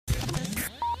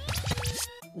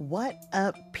What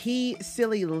up,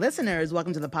 silly listeners?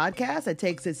 Welcome to the podcast that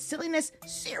takes its silliness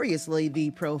seriously,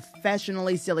 the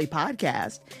Professionally Silly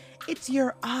Podcast. It's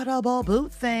your audible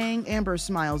boot thing, Amber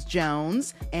Smiles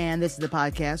Jones, and this is the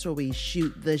podcast where we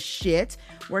shoot the shit,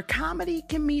 where comedy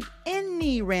can meet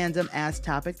any random ass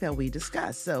topic that we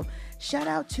discuss. So shout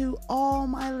out to all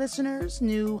my listeners,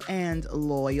 new and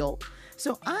loyal.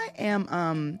 So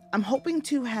I'm hoping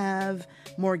to have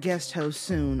more guest hosts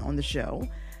soon on the show.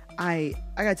 I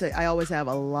gotta tell you, I always have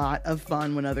a lot of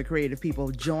fun when other creative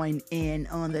people join in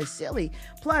on the silly.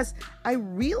 Plus, I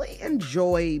really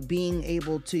enjoy being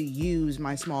able to use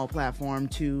my small platform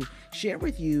to share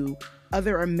with you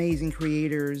other amazing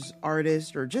creators,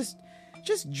 artists, or just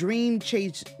dream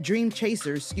chasers,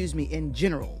 in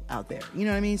general out there. You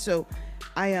know what I mean? So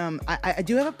I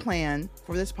do have a plan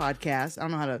for this podcast. I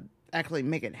don't know how to actually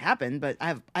make it happen, but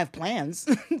I have plans.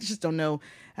 Just don't know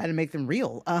how to make them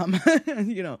real. One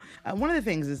of the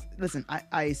things is, listen,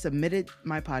 I submitted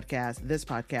this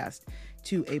podcast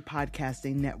to a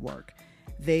podcasting network.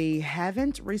 They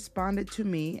haven't responded to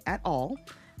me at all.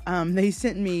 They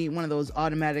sent me one of those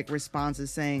automatic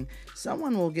responses saying,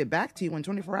 someone will get back to you in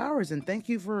 24 hours and thank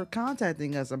you for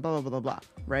contacting us and blah, blah, blah, blah,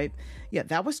 right? Yeah,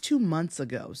 that was 2 months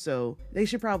ago. So they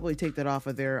should probably take that off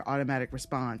of their automatic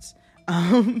response.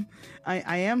 I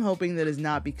am hoping that is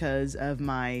not because of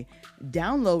my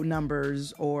download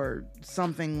numbers or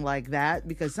something like that,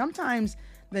 because sometimes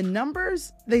the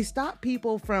numbers, they stop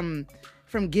people from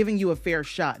giving you a fair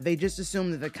shot. They just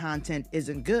assume that the content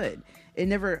isn't good. It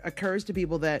never occurs to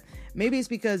people that maybe it's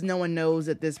because no one knows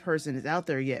that this person is out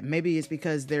there yet. Maybe it's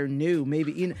because they're new.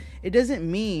 Maybe, it doesn't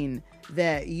mean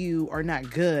that you are not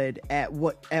good at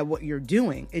what you're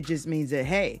doing. It just means that,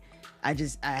 hey, I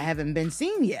haven't been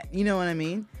seen yet. You know what I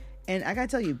mean? And I gotta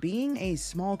tell you, being a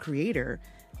small creator,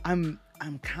 I'm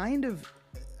kind of,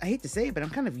 I hate to say it, but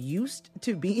I'm kind of used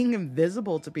to being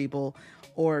invisible to people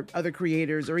or other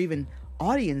creators or even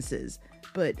audiences.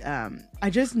 But I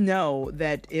just know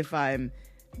that if I'm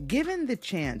given the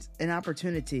chance, an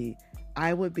opportunity,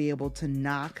 I would be able to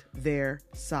knock their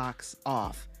socks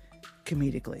off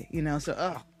comedically,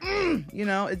 so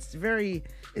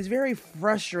it's very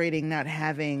frustrating not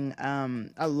having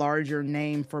a larger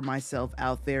name for myself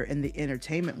out there in the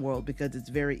entertainment world, because it's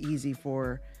very easy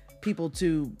for people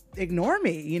to ignore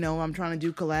me. I'm trying to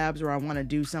do collabs, or I want to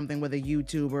do something with a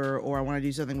YouTuber, or I want to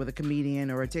do something with a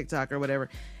comedian or a TikTok or whatever,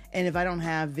 and if I don't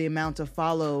have the amount of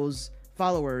followers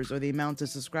or the amount of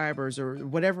subscribers or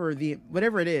whatever it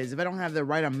is, if I don't have the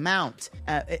right amount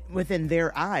within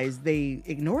their eyes, they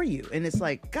ignore you. And it's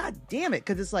like, God damn it.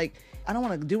 Cause it's like, I don't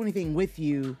want to do anything with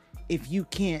you if you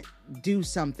can't do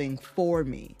something for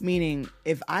me. Meaning,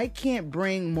 if I can't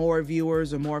bring more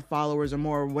viewers or more followers or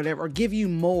more whatever, or give you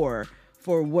more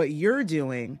for what you're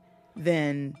doing,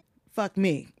 then fuck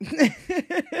me.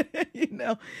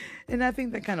 And I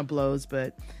think that kind of blows,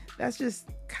 but that's just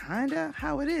kind of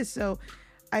how it is. So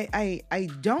I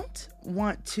don't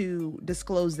want to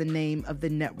disclose the name of the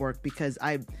network because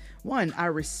I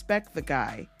respect the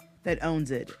guy that owns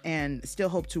it and still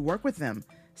hope to work with them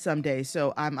someday.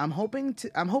 So I'm hoping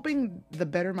the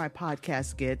better my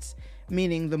podcast gets,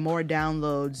 meaning the more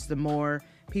downloads, the more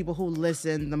people who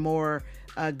listen, the more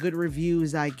good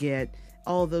reviews I get,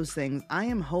 all those things. I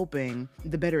am hoping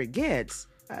the better it gets,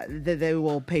 that they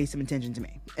will pay some attention to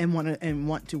me and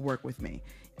want to work with me,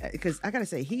 because I gotta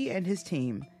say, he and his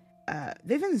team,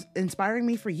 they've been inspiring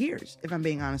me for years, if I'm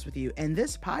being honest with you. And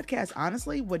this podcast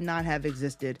honestly would not have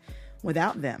existed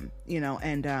without them,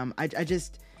 and I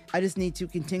just need to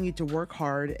continue to work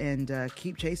hard and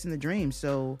keep chasing the dream.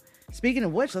 So speaking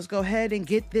of which, let's go ahead and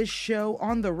get this show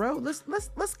on the road.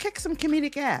 Let's kick some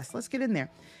comedic ass. Let's get in there.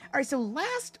 All right, so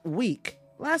last week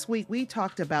we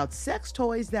talked about sex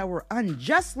toys that were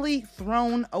unjustly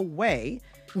thrown away.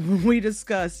 We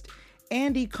discussed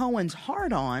Andy Cohen's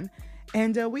hard-on,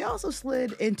 and we also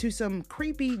slid into some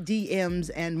creepy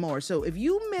DMs and more. So if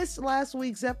you missed last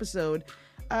week's episode,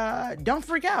 don't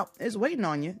freak out. It's waiting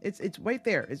on you. It's right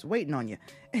there. It's waiting on you.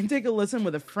 And take a listen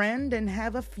with a friend and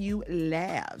have a few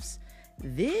laughs.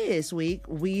 This week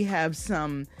we have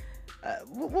some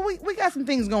we got some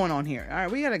things going on here. All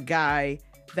right, we got a guy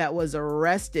that was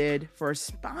arrested for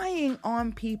spying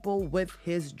on people with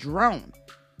his drone.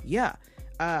 Yeah.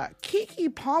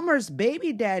 Keke Palmer's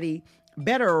baby daddy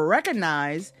better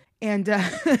recognize, and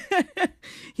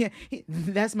yeah,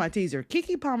 that's my teaser.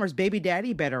 Keke Palmer's baby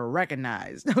daddy better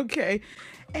recognize. Okay.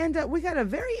 And we got a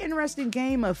very interesting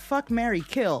game of fuck, marry,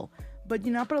 kill. But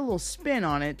I put a little spin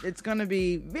on it. It's going to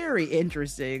be very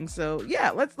interesting. So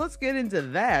yeah, let's get into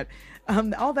that.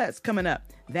 All that's coming up.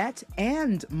 That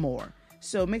and more.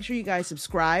 So make sure you guys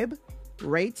subscribe,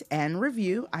 rate and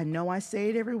review. I know I say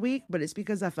it every week, but it's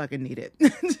because I fucking need it.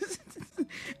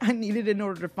 I need it in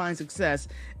order to find success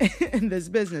in this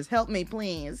business. Help me,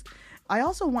 please. I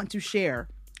also want to share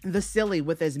the silly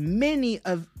with as many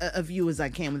of you as I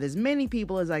can, with as many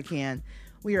people as I can.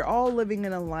 We are all living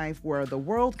in a life where the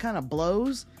world kind of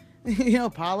blows.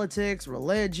 Politics,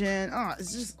 religion.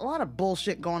 It's just a lot of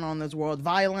bullshit going on in this world.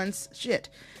 Violence, shit.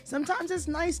 Sometimes it's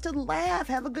nice to laugh,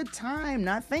 have a good time,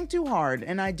 not think too hard.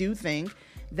 And I do think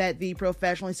that the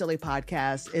Professionally Silly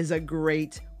podcast is a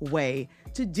great way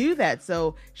to do that.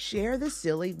 So share the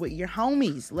silly with your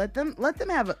homies. Let them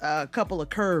have a couple of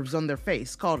curves on their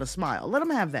face called a smile. Let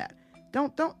them have that.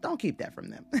 Don't keep that from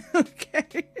them.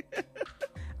 Okay.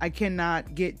 I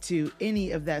cannot get to any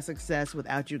of that success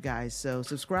without you guys. So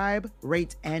subscribe,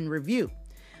 rate, and review.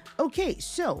 Okay,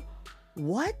 so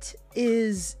what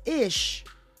is ish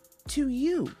to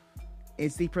you?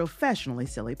 It's the Professionally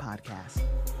Silly podcast.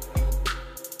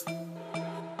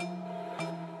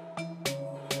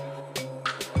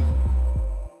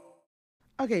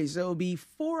 Okay, so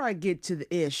before I get to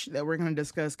the ish that we're going to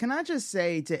discuss, can I just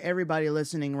say to everybody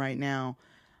listening right now,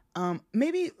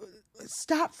 maybe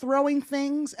stop throwing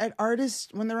things at artists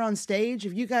when they're on stage.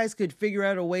 If you guys could figure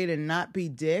out a way to not be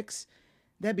dicks,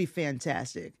 that'd be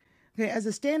fantastic. Okay, as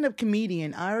a stand-up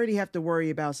comedian, I already have to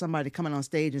worry about somebody coming on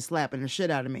stage and slapping the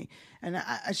shit out of me. And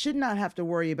I should not have to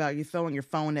worry about you throwing your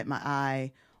phone at my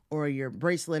eye or your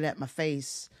bracelet at my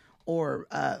face. Or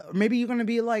maybe you're going to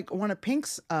be like one of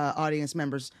Pink's audience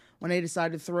members when they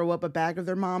decide to throw up a bag of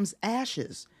their mom's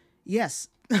ashes. Yes,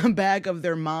 a bag of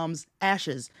their mom's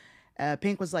ashes.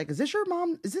 Pink was like, is this your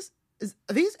mom?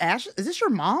 Are these ashes? Is this your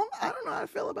mom? I don't know how I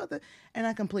feel about that. And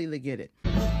I completely get it.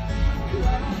 Is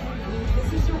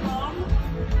this your mom?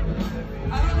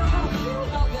 I don't know how to feel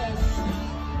about this.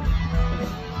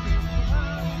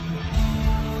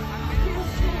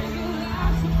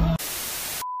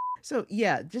 So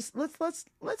yeah, just let's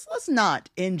not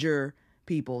injure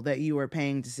people that you are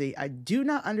paying to see. I do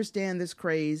not understand this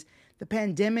craze. The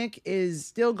pandemic is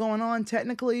still going on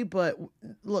technically, but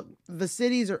look, the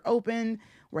cities are open.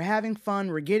 We're having fun.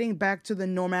 We're getting back to the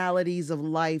normalities of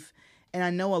life. And I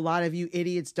know a lot of you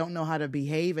idiots don't know how to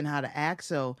behave and how to act.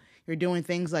 So you're doing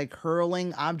things like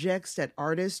hurling objects at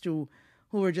artists who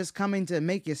are just coming to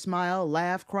make you smile,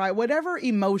 laugh, cry, whatever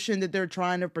emotion that they're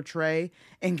trying to portray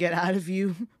and get out of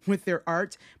you with their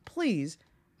art. Please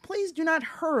do not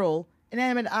hurl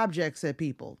inanimate objects at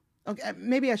people. Okay,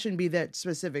 maybe I shouldn't be that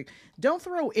specific. Don't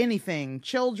throw anything,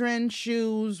 children,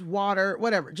 shoes, water,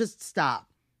 whatever. Just stop.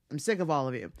 I'm sick of all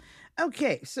of you.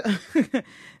 Okay, so a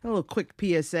little quick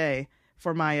PSA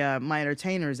for my my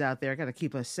entertainers out there. I got to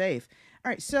keep us safe. All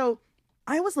right, so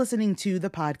I was listening to the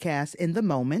podcast in the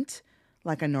moment,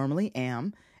 like I normally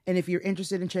am. And if you're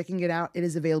interested in checking it out, it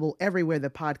is available everywhere the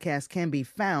podcast can be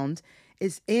found.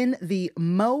 It's in the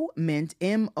Moment,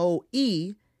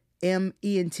 MOEMENT,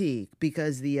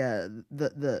 because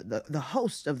the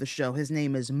host of the show, his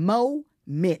name is Mo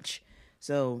Mitch.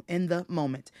 So in the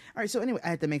moment. All right. So anyway, I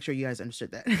had to make sure you guys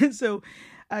understood that. So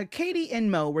Katie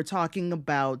and Mo were talking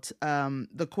about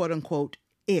the quote unquote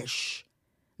ish.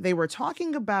 They were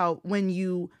talking about when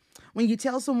you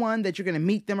tell someone that you're going to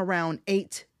meet them around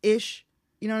 8-ish,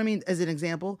 you know what I mean? As an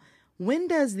example, when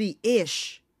does the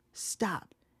ish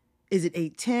stop? Is it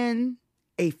 8:10,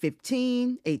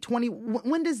 8:15, 8:20?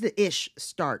 When does the ish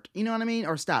start? You know what I mean?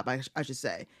 Or stop, I should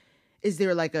say. Is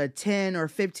there like a 10 or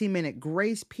 15 minute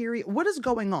grace period? What is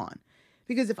going on?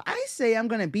 Because if I say I'm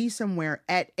going to be somewhere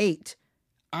at 8,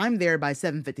 I'm there by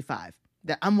 7:55.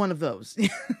 I'm one of those.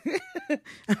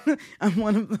 I'm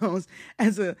one of those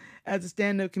as a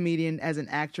stand-up comedian, as an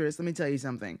actress. Let me tell you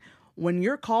something. When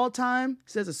your call time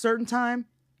says a certain time,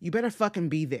 you better fucking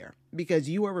be there because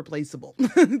you are replaceable.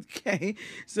 Okay.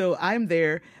 So I'm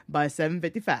there by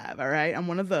 7:55. All right. I'm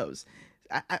one of those.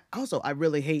 I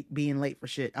really hate being late for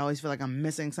shit. I always feel like I'm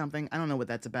missing something. I don't know what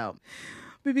that's about,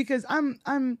 but because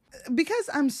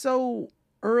I'm so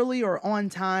early or on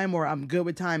time, or I'm good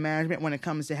with time management when it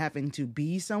comes to having to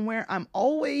be somewhere, I'm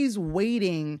always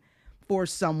waiting for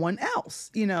someone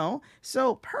else, you know?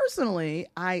 So personally,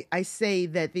 I say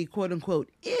that the quote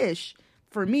unquote ish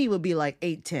for me would be like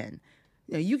 8:10.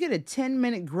 You know, you get a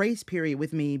 10-minute grace period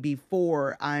with me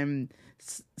before I'm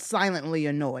silently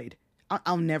annoyed.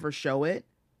 I'll never show it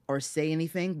or say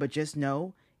anything, but just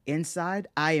know inside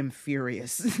I am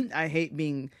furious. I hate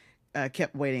being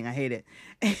kept waiting. I hate it.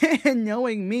 And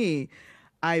knowing me,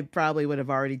 I probably would have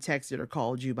already texted or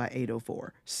called you by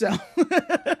 8:04. So,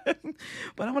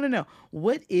 but I want to know,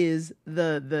 what is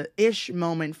the ish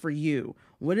moment for you?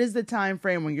 What is the time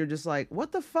frame when you're just like,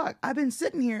 what the fuck? I've been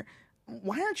sitting here.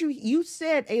 why aren't you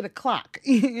said 8 o'clock,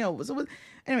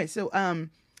 anyway, so, I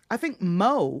think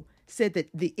Mo said that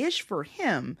the ish for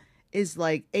him is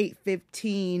like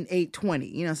 8:15,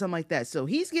 8:20, something like that. So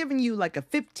he's giving you like a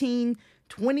 15,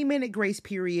 20-minute grace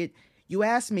period. You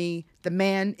ask me, the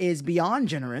man is beyond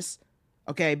generous,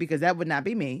 okay, because that would not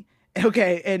be me,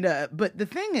 okay, and, but the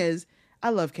thing is, I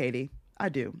love Katie. I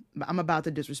do. I'm about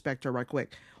to disrespect her right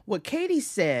quick. What Katie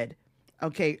said,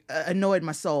 okay, annoyed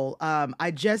my soul.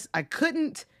 I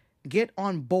couldn't get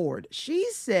on board. She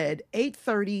said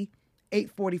 8:30,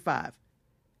 8:45.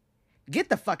 Get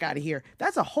the fuck out of here.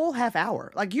 That's a whole half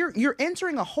hour. Like you're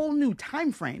entering a whole new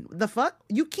time frame. The fuck?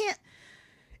 You can't.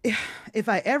 If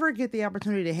I ever get the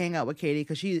opportunity to hang out with Katie,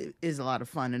 because she is a lot of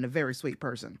fun and a very sweet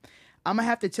person, I'm gonna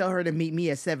have to tell her to meet me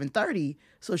at 7:30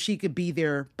 so she could be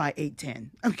there by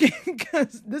 8:10. Okay,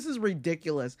 because this is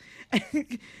ridiculous.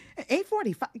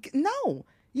 8:45? No,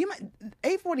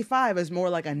 8:45 is more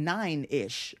like a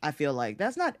 9-ish. I feel like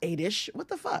that's not 8-ish. What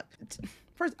the fuck?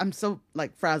 First, I'm so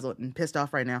like frazzled and pissed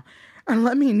off right now. And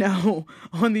let me know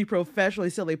on the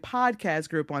Professionally Silly podcast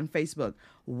group on Facebook.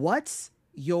 What's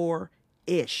your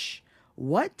ish?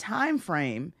 What time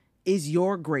frame is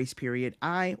your grace period?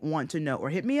 I want to know. Or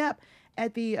hit me up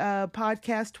at the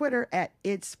podcast Twitter at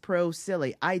It's Pro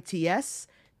Silly.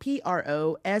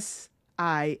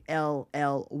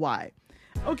 ITSPROSILLY.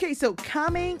 Okay, so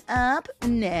coming up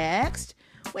next,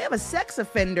 we have a sex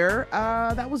offender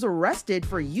that was arrested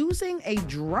for using a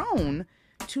drone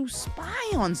to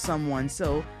spy on someone.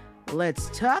 So let's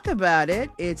talk about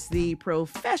it. It's the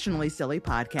Professionally Silly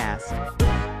podcast.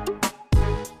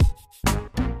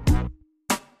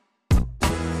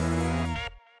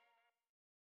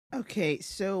 Okay,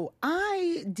 so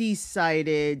I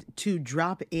decided to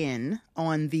drop in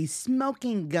on the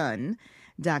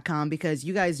smokinggun.com because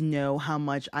you guys know how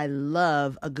much I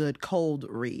love a good cold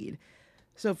read.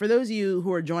 So for those of you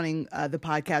who are joining the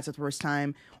podcast for the first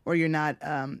time, or you're not,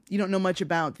 you don't know much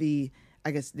about the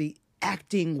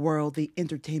acting world, the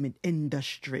entertainment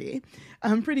industry,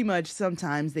 pretty much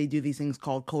sometimes they do these things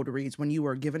called cold reads when you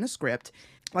are given a script,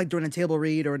 like during a table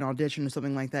read or an audition or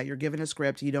something like that. You're given a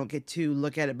script. You don't get to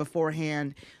look at it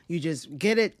beforehand. You just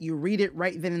get it. You read it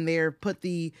right then and there. Put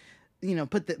the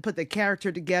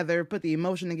character together, put the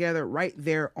emotion together right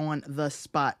there on the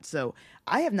spot. So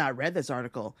I have not read this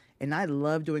article, and I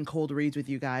love doing cold reads with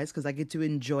you guys because I get to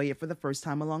enjoy it for the first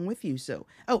time along with you. So,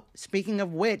 speaking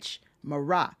of which,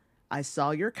 Mara, I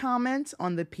saw your comments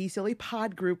on the P Silly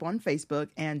Pod group on Facebook,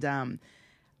 and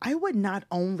I would not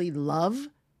only love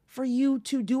for you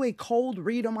to do a cold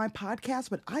read on my podcast,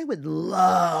 but I would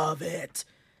love it.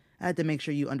 I had to make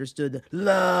sure you understood the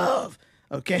love.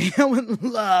 Okay, I would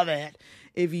love it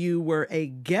if you were a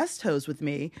guest host with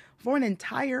me for an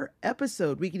entire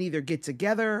episode. We can either get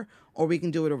together or we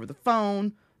can do it over the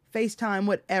phone, FaceTime,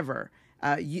 whatever.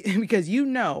 Because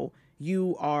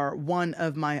you are one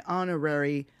of my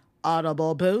honorary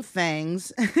Audible booth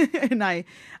things. And I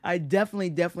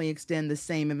definitely extend the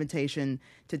same invitation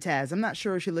to Taz. I'm not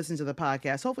sure if she listens to the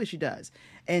podcast. Hopefully she does.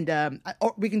 And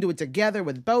or we can do it together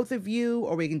with both of you,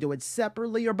 or we can do it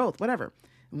separately, or both, whatever.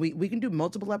 We can do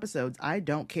multiple episodes. I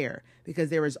don't care, because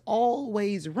there is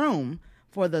always room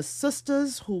for the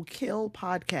Sisters Who Kill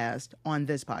podcast on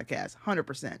this podcast.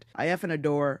 100%. I effing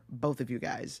adore both of you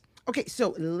guys. Okay,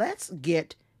 so let's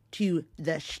get to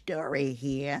the story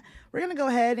here. We're going to go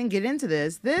ahead and get into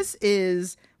this. This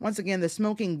is, once again, the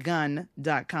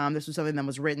smokinggun.com. This was something that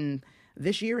was written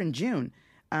this year in June.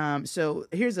 So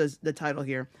here's the title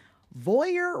here.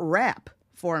 Voyeur rap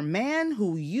for a man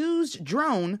who used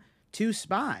drone to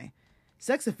spy.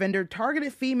 Sex offender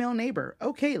targeted female neighbor.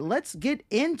 Okay, let's get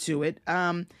into it.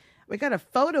 We got a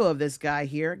photo of this guy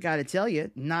here. Got to tell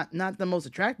you, not the most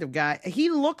attractive guy. He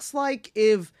looks like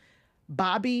if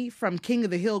Bobby from King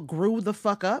of the Hill grew the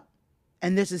fuck up,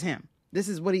 and this is him. This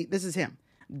is him.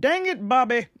 Dang it,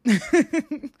 Bobby. All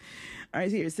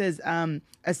right, here it says,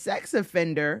 a sex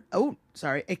offender.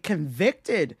 A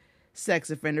convicted sex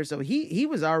offender. So he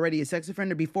was already a sex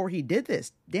offender before he did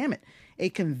this. Damn it. A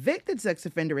convicted sex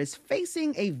offender is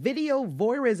facing a video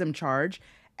voyeurism charge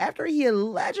after he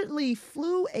allegedly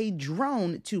flew a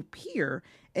drone to peer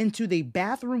into the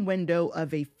bathroom window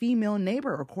of a female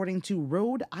neighbor, according to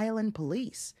Rhode Island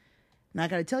police. Now, I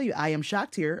gotta tell you, I am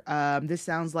shocked here. This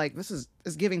sounds like this is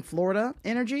giving Florida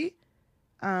energy.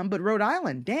 But Rhode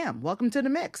Island, damn, welcome to the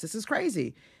mix. This is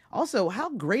crazy. Also,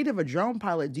 how great of a drone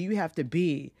pilot do you have to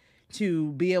be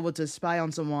able to spy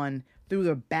on someone through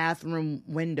the bathroom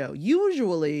window?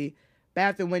 Usually,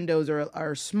 bathroom windows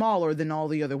are smaller than all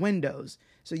the other windows.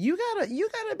 So you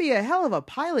gotta be a hell of a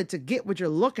pilot to get what you're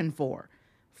looking for.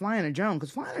 Flying a drone,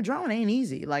 because flying a drone ain't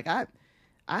easy. Like I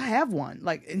I have one.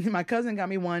 Like, my cousin got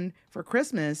me one for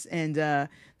Christmas, and the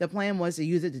plan was to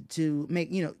use it to make,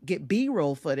 get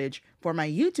B-roll footage for my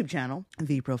YouTube channel,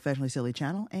 the Professionally Silly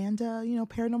channel, and,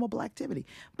 Paranormal Activity.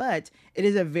 But it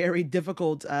is a very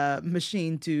difficult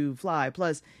machine to fly.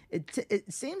 Plus, it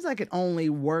seems like it only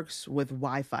works with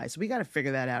Wi-Fi, so we got to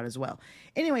figure that out as well.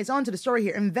 Anyways, on to the story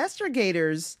here.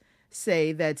 Investigators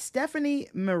say that Stephanie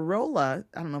Merola,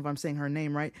 I don't know if I'm saying her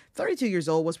name right, 32 years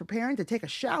old, was preparing to take a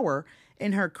shower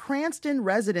in her Cranston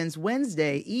residence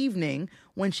Wednesday evening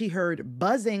when she heard a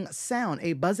buzzing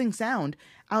sound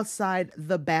outside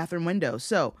the bathroom window.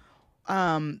 So,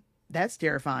 that's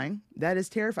terrifying. That is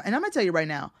terrifying. And I'm going to tell you right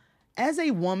now, as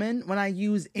a woman, when I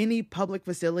use any public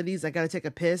facilities, I got to take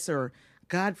a piss or,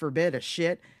 God forbid, a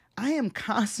shit, I am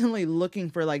constantly looking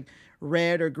for like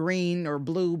red or green or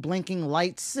blue blinking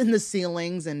lights in the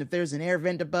ceilings. And if there's an air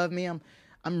vent above me,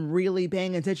 I'm really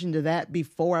paying attention to that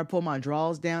before I pull my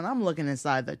drawers down. I'm looking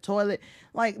inside the toilet,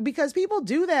 like, because people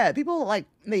do that. People, like,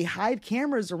 they hide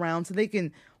cameras around so they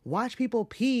can watch people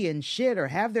pee and shit or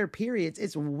have their periods.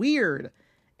 It's weird.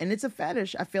 And it's a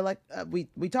fetish. I feel like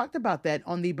we talked about that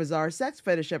on the bizarre sex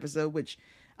fetish episode, which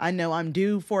I know I'm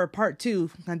due for a part 2.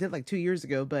 I did like 2 years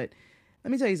ago, but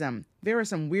let me tell you something. There are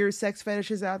some weird sex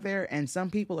fetishes out there, and some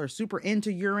people are super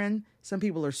into urine. Some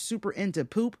people are super into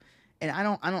poop, and I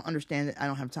don't understand it. I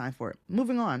don't have time for it.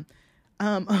 Moving on.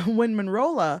 When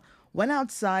Monrola went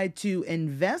outside to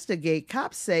investigate,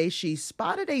 cops say she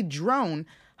spotted a drone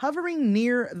hovering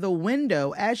near the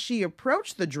window. As she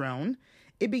approached the drone,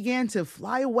 it began to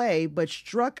fly away, but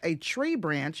struck a tree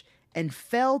branch and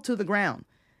fell to the ground.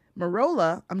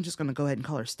 Merola, I'm just going to go ahead and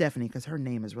call her Stephanie because her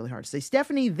name is really hard to say.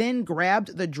 Stephanie then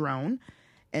grabbed the drone,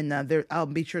 and I'll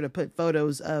be sure to put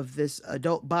photos of this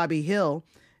adult Bobby Hill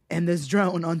and this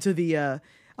drone onto the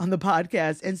on the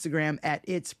podcast Instagram at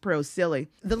It's Pro Silly.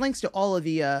 The links to all of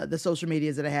the social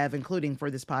medias that I have, including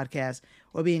for this podcast,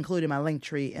 will be included in my link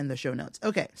tree in the show notes.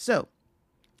 Okay, so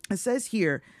it says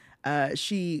here,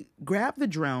 she grabbed the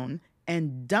drone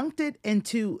and dunked it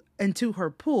into her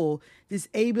pool,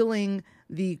 disabling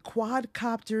the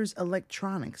quadcopter's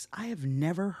electronics. I have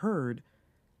never heard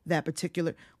that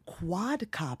particular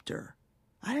quadcopter.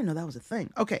 I didn't know that was a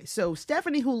thing. Okay, so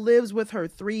Stephanie, who lives with her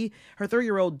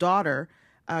 3-year-old daughter,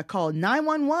 called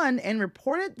 911 and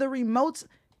reported the remote's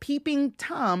peeping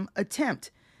Tom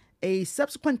attempt. A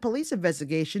subsequent police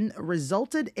investigation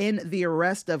resulted in the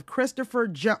arrest of Christopher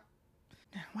Jones.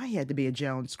 Why he had to be a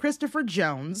Jones? Christopher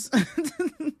Jones,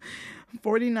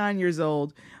 49 years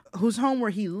old, whose home where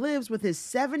he lives with his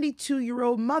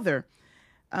 72-year-old mother.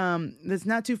 That's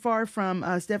not too far from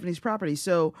Stephanie's property.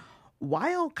 So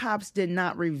while cops did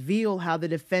not reveal how the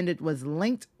defendant was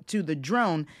linked to the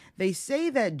drone, they say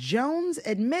that Jones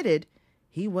admitted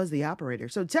he was the operator.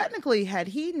 So technically, had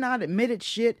he not admitted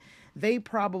shit, they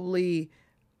probably...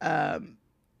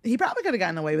 he probably could have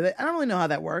gotten away with it. I don't really know how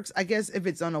that works. I guess if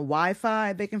it's on a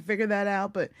Wi-Fi, they can figure that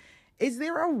out. But is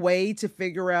there a way to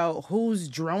figure out whose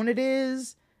drone it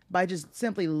is by just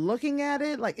simply looking at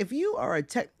it? Like, if you are a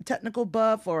technical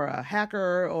buff or a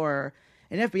hacker or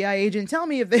an FBI agent, tell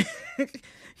me if they...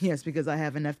 Yes, because I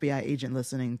have an FBI agent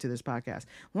listening to this podcast.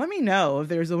 Let me know if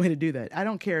there's a way to do that. I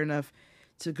don't care enough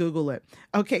to Google it.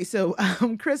 Okay, so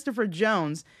Christopher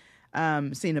Jones,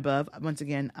 seen above, once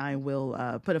again, I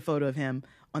will put a photo of him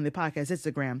on the podcast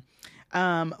Instagram,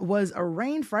 was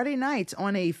arraigned Friday night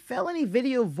on a felony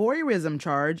video voyeurism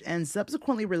charge and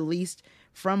subsequently released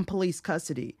from police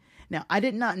custody. Now, I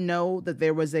did not know that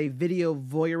there was a video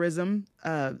voyeurism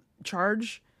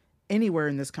charge anywhere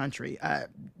in this country. I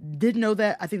didn't know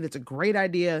that. I think that's a great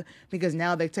idea because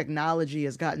now the technology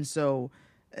has gotten so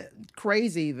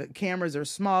crazy. The cameras are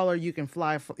smaller. You can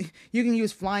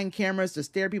use flying cameras to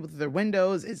stare people through their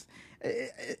windows.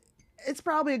 It's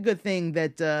probably a good thing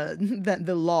that that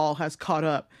the law has caught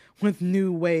up with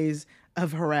new ways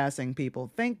of harassing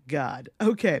people. Thank God.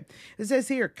 Okay. It says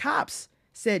here, cops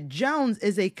said Jones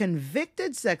is a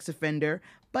convicted sex offender,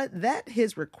 but that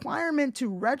his requirement to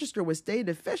register with state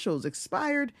officials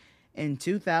expired in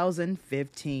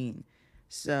 2015.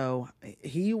 So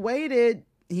he waited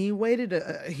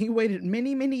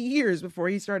many, many years before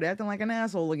he started acting like an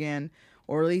asshole again,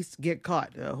 or at least get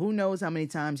caught. Who knows how many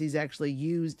times he's actually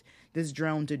used this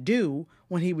drone to do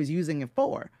when he was using it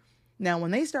for. Now,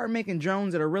 when they start making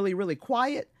drones that are really, really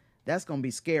quiet, that's going to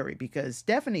be scary because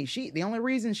Stephanie, the only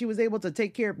reason she was able to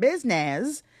take care of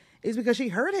business is because she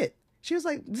heard it. She was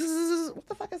like, what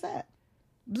the fuck is that?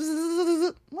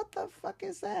 What the fuck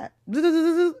is that?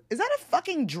 Is that a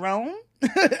fucking drone?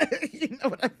 You know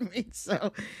what I mean?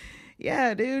 So,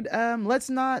 yeah, dude, let's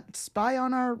not spy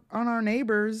on our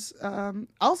neighbors.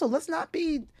 Also, let's not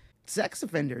be sex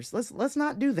offenders. Let's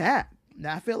not do that.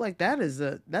 I feel like that's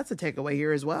a takeaway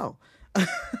here as well.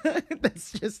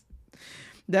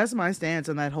 That's my stance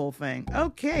on that whole thing.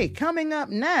 Okay, coming up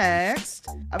next,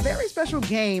 a very special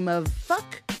game of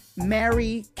Fuck,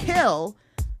 Marry, Kill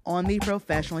on the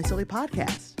Professionally Silly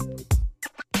podcast.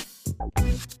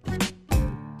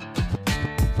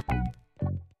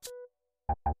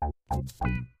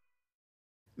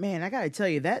 Man, I gotta tell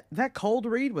you, that cold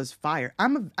read was fire.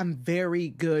 I'm very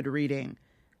good reading.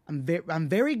 I'm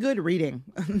very good reading.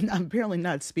 I'm apparently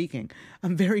not speaking.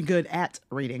 I'm very good at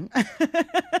reading.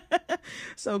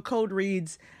 So cold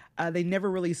reads, they never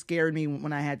really scared me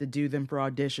when I had to do them for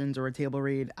auditions or a table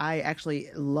read. I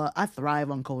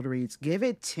thrive on cold reads. Give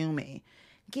it to me.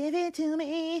 Give it to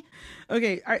me.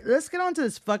 Okay, all right, let's get on to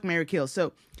this Fuck, Marry, Kill.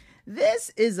 So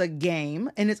this is a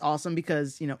game, and it's awesome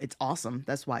because, it's awesome.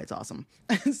 That's why it's awesome.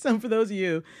 So for those of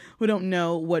you who don't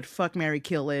know what Fuck, Marry,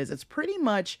 Kill is, it's pretty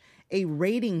much a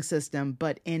rating system,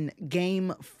 but in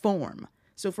game form.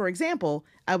 So for example,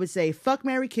 I would say fuck,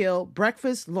 marry, kill,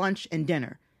 breakfast, lunch, and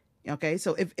dinner. Okay,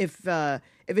 so if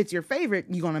it's your favorite,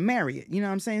 you're gonna marry it. You know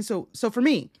what I'm saying? So for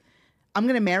me, I'm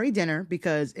gonna marry dinner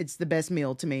because it's the best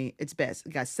meal to me. It's best.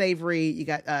 You got savory. You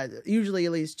got usually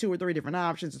at least 2 or 3 different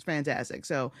options. It's fantastic.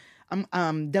 So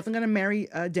I'm definitely gonna marry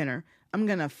dinner. I'm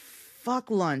gonna fuck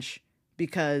lunch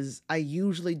because I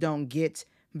usually don't get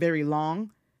very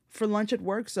long for lunch at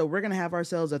work. So we're going to have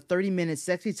ourselves a 30-minute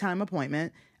sexy time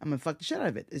appointment. I'm going to fuck the shit out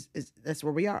of it. That's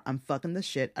where we are. I'm fucking the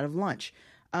shit out of lunch.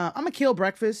 I'm going to kill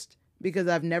breakfast because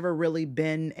I've never really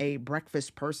been a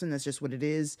breakfast person. That's just what it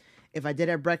is. If I did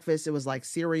have breakfast, it was like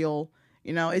cereal.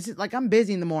 It's like I'm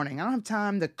busy in the morning. I don't have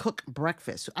time to cook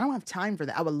breakfast. I don't have time for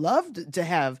that. I would love to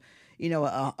have,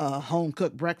 a home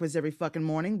cooked breakfast every fucking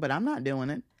morning, but I'm not doing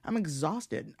it. I'm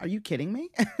exhausted. Are you kidding me?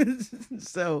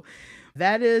 So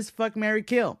that is Fuck, Marry,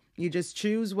 Kill. You just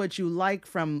choose what you like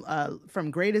from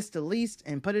greatest to least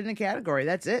and put it in a category.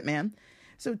 That's it, man.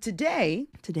 So today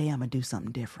I'm going to do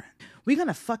something different. We're going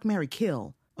to fuck, marry,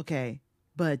 kill. Okay.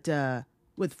 But,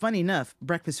 with funny enough,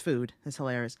 breakfast food. That's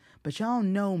hilarious. But y'all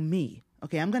know me.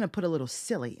 Okay. I'm going to put a little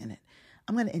silly in it.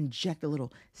 I'm going to inject a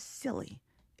little silly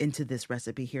into this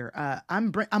recipe here.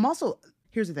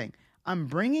 Here's the thing. I'm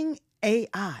bringing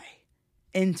AI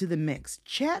into the mix.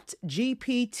 Chat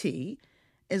GPT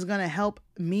is going to help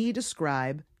me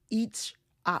describe each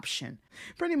option.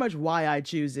 Pretty much why I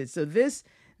choose it. So this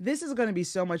is going to be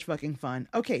so much fucking fun.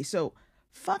 Okay, so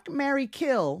fuck, marry,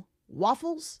 kill,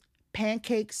 waffles,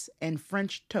 pancakes, and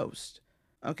French toast.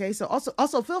 Okay, so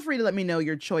also feel free to let me know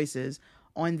your choices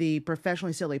on the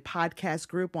Professionally Silly podcast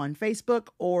group on Facebook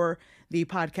or the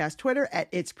podcast Twitter at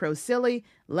It's Pro Silly.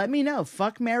 Let me know.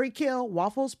 Fuck, marry, kill,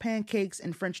 waffles, pancakes,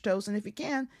 and French toast. And if you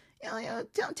can,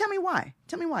 tell me why.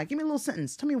 Tell me why. Give me a little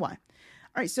sentence. Tell me why.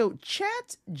 All right, so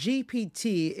Chat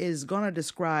GPT is going to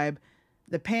describe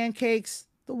the pancakes,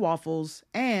 the waffles,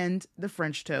 and the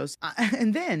French toast.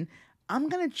 And then I'm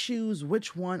going to choose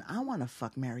which one I want to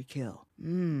fuck, marry, kill.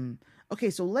 Okay,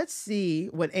 so let's see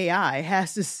what AI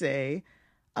has to say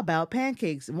about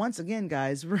pancakes. Once again,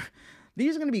 guys,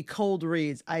 these are going to be cold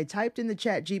reads. I typed in the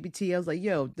Chat GPT. I was like,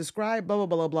 yo, describe blah, blah,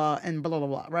 blah, blah, blah, and blah, blah,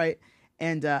 blah, right?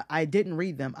 And I didn't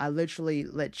read them. I literally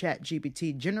let Chat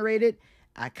GPT generate it.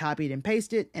 I copied and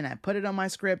pasted, and I put it on my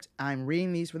script. I'm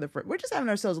reading these for the first. We're just having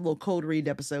ourselves a little cold read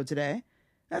episode today.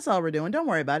 That's all we're doing. Don't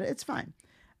worry about it. It's fine.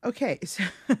 Okay. So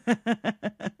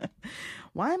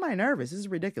why am I nervous? This is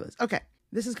ridiculous. Okay.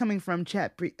 This is coming from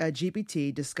Chat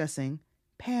GPT discussing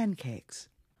pancakes.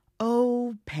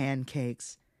 Oh,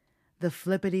 pancakes. The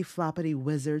flippity-floppity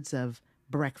wizards of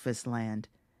breakfast land.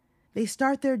 They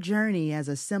start their journey as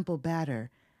a simple batter,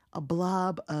 a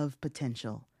blob of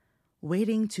potential,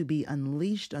 waiting to be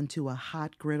unleashed onto a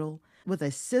hot griddle. With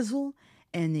a sizzle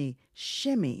and a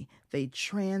shimmy, they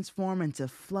transform into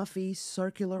fluffy,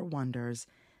 circular wonders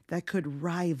that could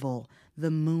rival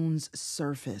the moon's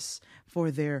surface for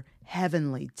their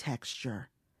heavenly texture.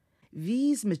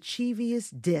 These mischievous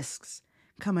discs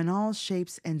come in all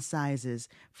shapes and sizes,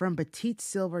 from petite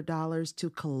silver dollars to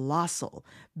colossal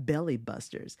belly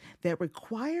busters that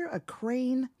require a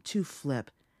crane to flip.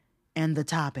 And the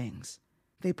toppings.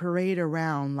 They parade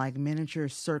around like miniature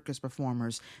circus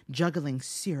performers, juggling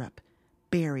syrup,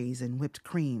 berries, and whipped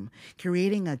cream,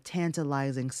 creating a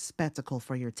tantalizing spectacle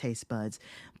for your taste buds.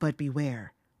 But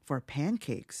beware, for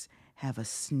pancakes have a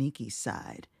sneaky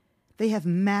side. They have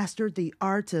mastered the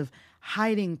art of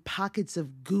hiding pockets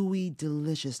of gooey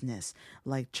deliciousness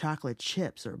like chocolate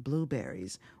chips or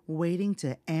blueberries, waiting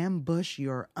to ambush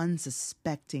your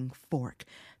unsuspecting fork.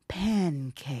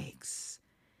 Pancakes.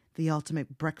 The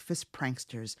ultimate breakfast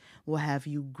pranksters will have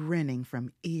you grinning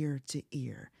from ear to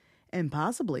ear and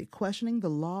possibly questioning the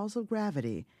laws of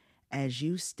gravity as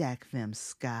you stack them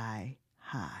sky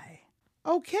high.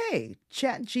 Okay,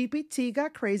 ChatGPT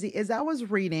got crazy. As I was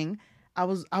reading,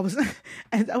 as I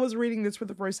was reading this for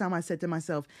the first time, I said to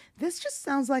myself, this just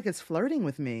sounds like it's flirting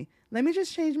with me. Let me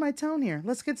just change my tone here.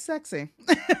 Let's get sexy.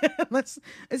 It's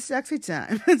sexy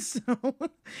time. So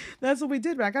that's what we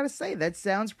did. But I gotta say, that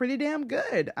sounds pretty damn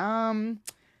good. All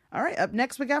right, up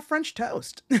next we got French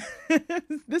toast.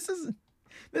 This is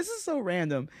so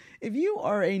random. If you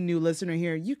are a new listener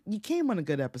here, you came on a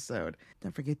good episode.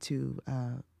 Don't forget to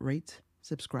rate,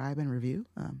 subscribe, and review.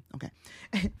 Okay.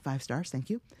 5 stars, thank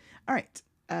you. All right,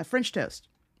 French toast.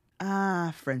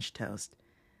 French toast.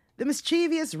 The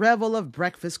mischievous revel of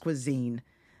breakfast cuisine.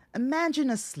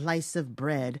 Imagine a slice of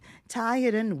bread,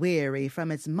 tired and weary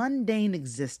from its mundane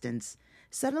existence,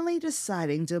 suddenly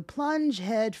deciding to plunge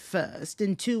head first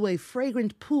into a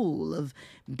fragrant pool of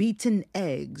beaten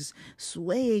eggs,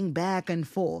 swaying back and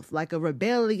forth like a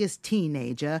rebellious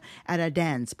teenager at a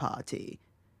dance party.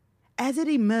 As it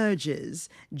emerges,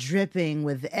 dripping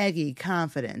with eggy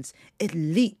confidence, it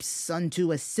leaps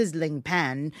onto a sizzling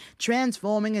pan,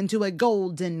 transforming into a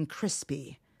golden,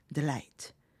 crispy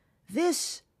delight.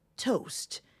 This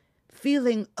toast,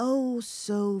 feeling oh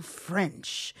so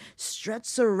French,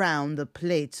 struts around the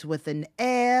plate with an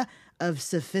air of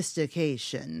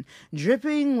sophistication,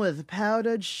 dripping with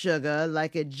powdered sugar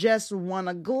like it just won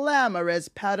a glamorous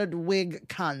powdered wig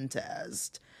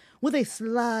contest. With a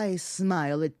sly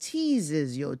smile, it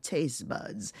teases your taste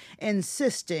buds,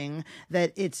 insisting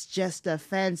that it's just a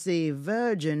fancy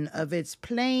version of its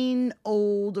plain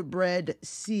old bread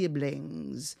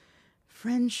siblings.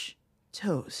 French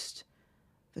toast,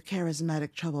 the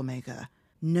charismatic troublemaker,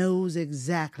 knows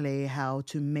exactly how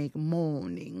to make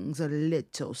mornings a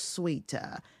little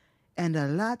sweeter and a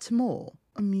lot more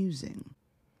amusing.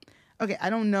 Okay,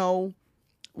 I don't know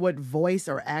what voice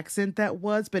or accent that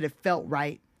was, but it felt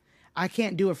right. I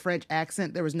can't do a French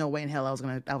accent. There was no way in hell I was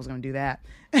gonna do that.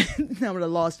 I would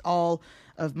have lost all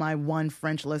of my one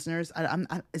French listeners.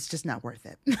 It's just not worth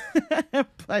it.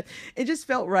 But it just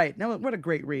felt right. Now, what a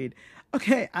great read.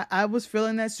 Okay, I was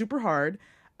feeling that super hard.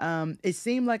 It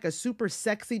seemed like a super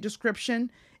sexy description.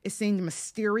 It seemed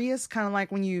mysterious, kind of like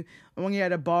when you're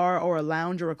at a bar or a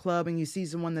lounge or a club and you see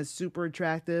someone that's super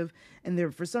attractive and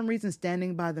they're for some reason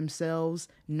standing by themselves,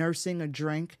 nursing a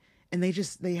drink. And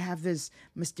they have this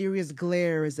mysterious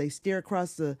glare as they stare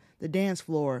across the dance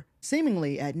floor,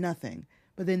 seemingly at nothing.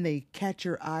 But then they catch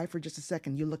your eye for just a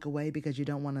second. You look away because you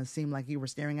don't want to seem like you were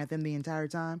staring at them the entire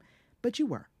time. But you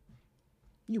were.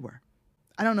 You were.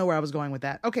 I don't know where I was going with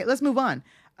that. Okay, let's move on.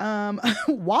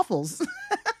 Waffles.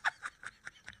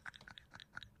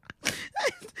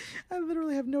 I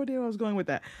literally have no idea where I was going with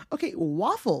that. Okay,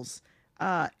 Waffles.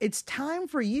 It's time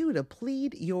for you to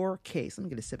plead your case. Let me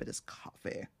get a sip of this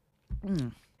coffee.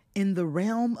 In the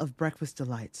realm of breakfast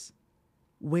delights,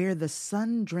 where the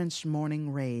sun-drenched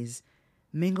morning rays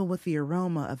mingle with the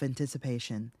aroma of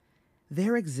anticipation,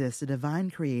 there exists a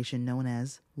divine creation known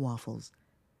as waffles.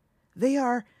 They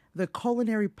are the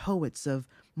culinary poets of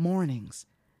mornings,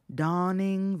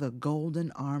 donning the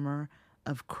golden armor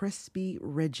of crispy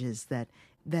ridges that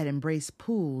embrace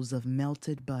pools of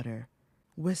melted butter,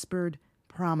 whispered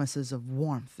promises of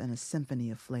warmth and a symphony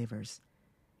of flavors.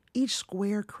 Each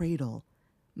square cradle,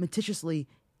 meticulously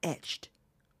etched,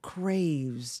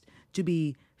 craves to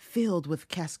be filled with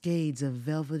cascades of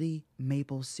velvety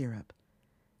maple syrup,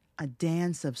 a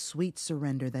dance of sweet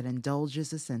surrender that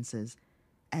indulges the senses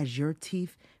as your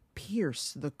teeth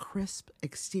pierce the crisp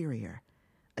exterior.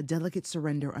 A delicate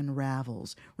surrender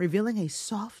unravels, revealing a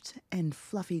soft and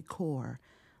fluffy core,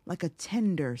 like a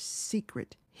tender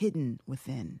secret hidden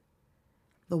within.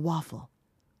 The waffle,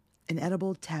 an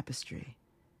edible tapestry,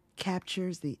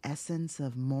 captures the essence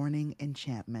of morning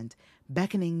enchantment,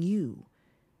 beckoning you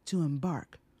to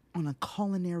embark on a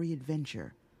culinary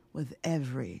adventure with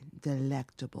every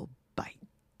delectable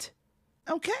bite.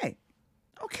 Okay.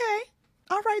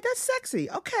 All right, that's sexy.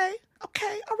 Okay,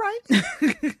 all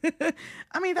right.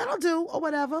 I mean, that'll do or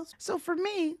whatever. So for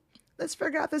me, let's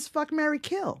figure out this fuck, marry,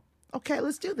 kill. Okay,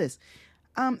 let's do this.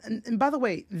 And by the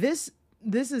way, this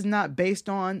is not based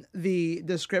on the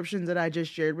descriptions that I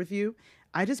just shared with you.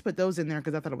 I just put those in there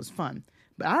because I thought it was fun.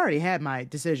 But I already had my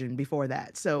decision before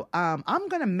that. So I'm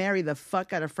going to marry the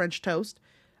fuck out of French toast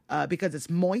because it's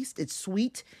moist, it's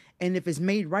sweet, and if it's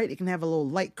made right, it can have a little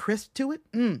light crisp to it.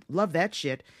 Love that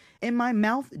shit. In my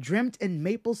mouth, drenched in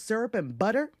maple syrup and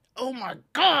butter. Oh my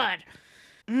God.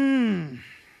 I'm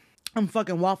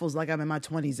fucking waffles like I'm in my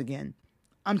 20s again.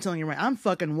 I'm telling you right, I'm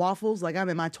fucking waffles like I'm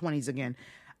in my 20s again.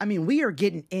 I mean, we are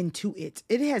getting into it.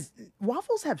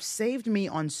 Waffles have saved me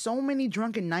on so many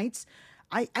drunken nights.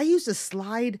 I used to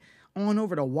slide on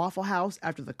over to Waffle House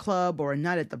after the club or a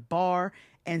night at the bar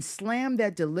and slam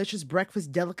that delicious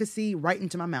breakfast delicacy right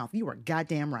into my mouth. You are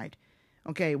goddamn right.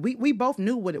 Okay, we both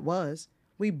knew what it was.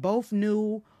 We both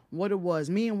knew what it was.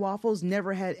 Me and Waffles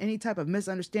never had any type of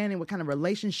misunderstanding what kind of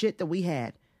relationship that we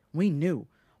had. We knew.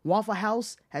 Waffle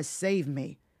House has saved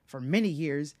me for many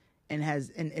years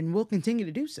and will continue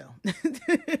to do so.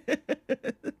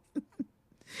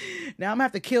 Now I'm gonna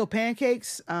have to kill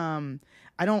pancakes. I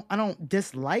don't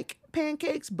dislike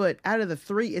pancakes, but out of the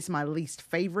three, it's my least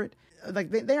favorite.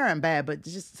 Like they aren't bad, but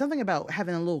just something about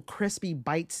having a little crispy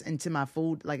bites into my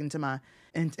food, like into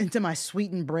my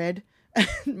sweetened bread,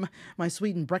 my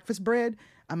sweetened breakfast bread.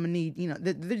 I'm gonna need,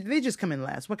 they just come in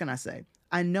last. What can I say?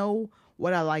 I know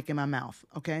what I like in my mouth.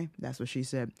 Okay, that's what she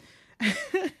said.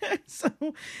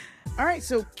 All right.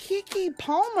 So Keke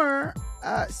Palmer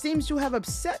seems to have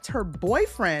upset her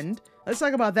boyfriend. Let's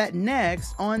talk about that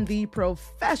next on the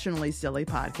Professionally Silly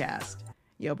podcast.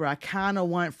 Yo, bro, I kind of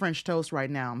want French toast right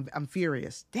now. I'm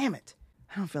furious. Damn it.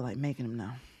 I don't feel like making them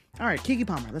now. All right, Keke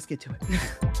Palmer, let's get to it.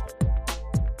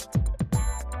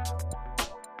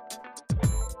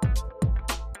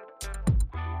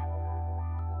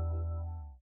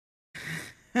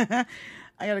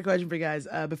 I got a question for you guys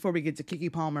before we get to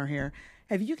Keke Palmer here.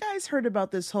 Have you guys heard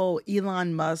about this whole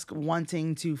Elon Musk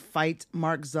wanting to fight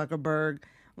Mark Zuckerberg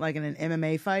like in an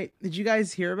MMA fight? Did you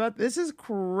guys hear about this? This is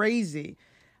crazy.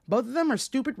 Both of them are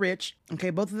stupid rich.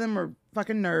 Okay, both of them are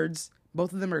fucking nerds.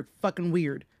 Both of them are fucking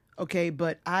weird. Okay,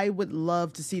 but I would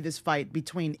love to see this fight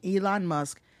between Elon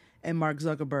Musk and Mark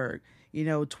Zuckerberg.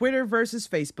 Twitter versus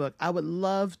Facebook. I would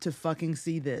love to fucking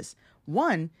see this.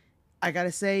 One, I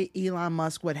gotta say, Elon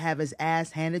Musk would have his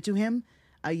ass handed to him.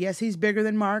 Yes, he's bigger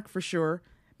than Mark, for sure.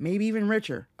 Maybe even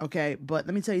richer, okay? But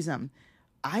let me tell you something.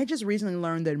 I just recently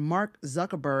learned that Mark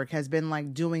Zuckerberg has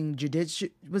been, doing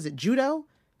judo?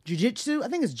 Jiu-jitsu? I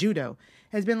think it's judo.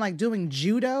 Has been, doing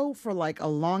judo for, a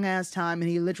long-ass time, and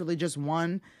he literally just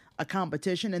won a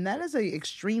competition, and that is a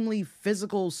extremely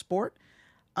physical sport.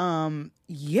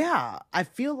 Yeah, I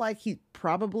feel like he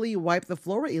probably wiped the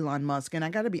floor with Elon Musk, and I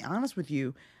gotta be honest with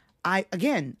you, I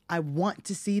want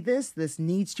to see this. This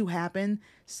needs to happen.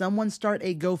 Someone start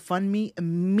a GoFundMe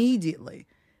immediately.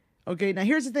 Okay, now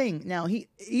here's the thing. Now,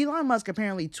 Elon Musk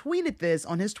apparently tweeted this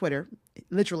on his Twitter,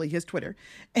 literally his Twitter,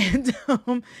 and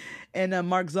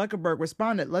Mark Zuckerberg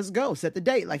responded, "Let's go, set the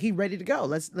date." Like, he ready to go.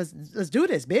 Let's do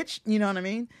this, bitch. You know what I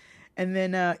mean? And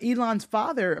then Elon's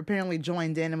father apparently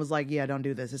joined in and was like, "Yeah, don't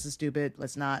do this. This is stupid.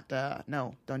 Let's not.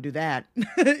 No, don't do that."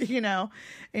 And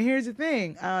here's the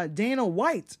thing. Dana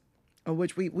White,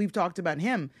 which we've talked about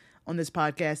him on this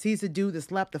podcast. He's the dude that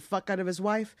slapped the fuck out of his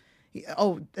wife.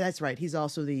 That's right. He's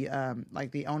also the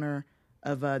the owner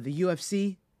of the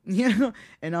UFC,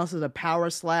 and also the Power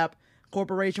Slap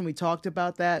Corporation. We talked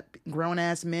about that. Grown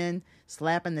ass men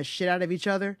slapping the shit out of each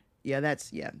other. That's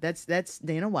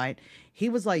Dana White. He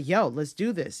was like, "Yo, let's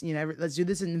do this. Let's do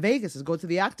this in Vegas. Let's go to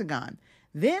the Octagon."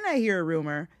 Then I hear a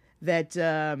rumor that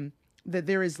that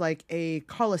there is a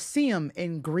Coliseum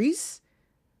in Greece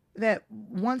that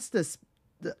wants to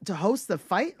host the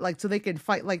fight, so they can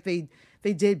fight like they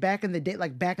did back in the day,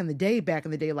 like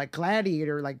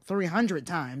Gladiator, 300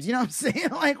 times. You know what I'm saying?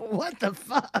 What the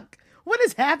fuck? What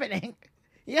is happening?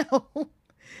 If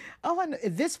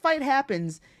this fight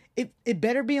happens, it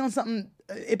better be on something.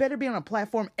 It better be on a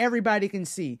platform everybody can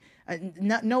see.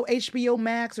 No HBO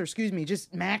Max, or excuse me,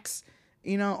 just Max,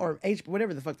 or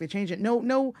whatever the fuck they change it.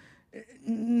 No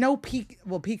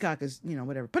Peacock is,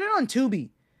 whatever. Put it on Tubi.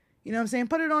 You know what I'm saying?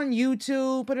 Put it on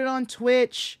YouTube, put it on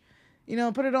Twitch,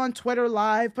 put it on Twitter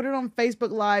Live, put it on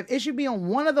Facebook Live. It should be on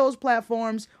one of those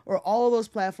platforms or all of those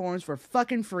platforms for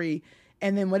fucking free.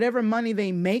 And then whatever money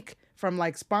they make from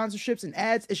sponsorships and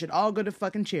ads, it should all go to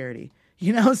fucking charity.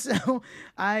 So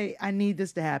I need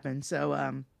this to happen. So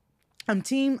I'm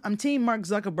team Mark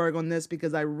Zuckerberg on this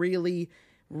because I really,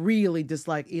 really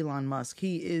dislike Elon Musk.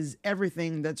 He is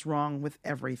everything that's wrong with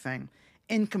everything.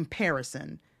 In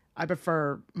comparison, I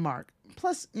prefer Mark.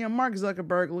 Plus, Mark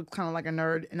Zuckerberg looks kind of like a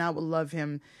nerd, and I would love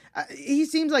him. He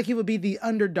seems like he would be the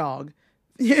underdog.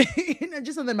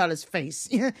 Just something about his face.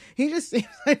 He just seems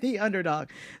like the underdog.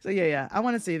 So yeah, I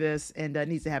want to see this, and it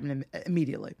needs to happen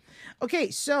immediately.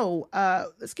 Okay, so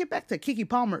let's get back to Keke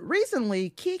Palmer.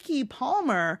 Recently, Keke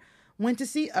Palmer went to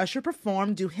see Usher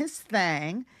perform, do his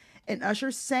thing, and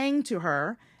Usher sang to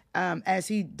her, as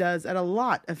he does at a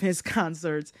lot of his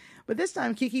concerts. But this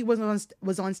time, Keke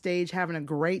was on stage having a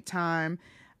great time.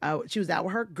 She was out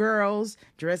with her girls,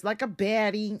 dressed like a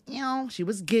baddie. She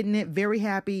was getting it, very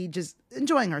happy, just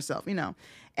enjoying herself,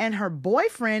 And her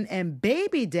boyfriend and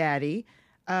baby daddy,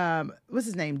 what's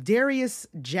his name? Darius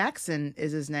Jackson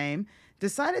is his name,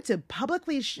 decided to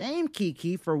publicly shame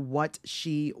Kiki for what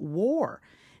she wore.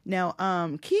 Now,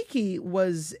 Kiki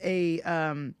was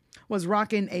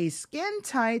rocking a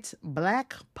skin-tight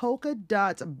black polka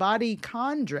dot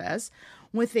bodycon dress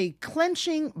with a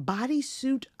clenching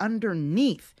bodysuit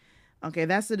underneath. Okay,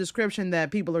 that's the description that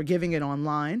people are giving it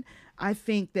online. I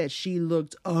think that she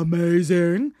looked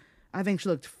amazing. I think she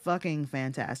looked fucking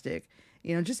fantastic.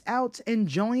 Just out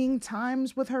enjoying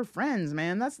times with her friends,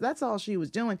 man. That's all she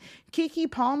was doing. Keke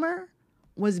Palmer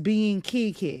was being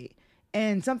Kiki.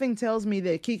 And something tells me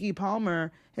that Keke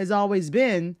Palmer has always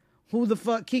been who the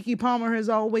fuck Keke Palmer has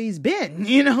always been.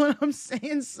 You know what I'm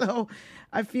saying? So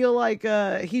I feel like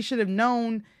he should have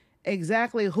known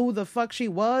exactly who the fuck she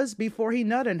was before he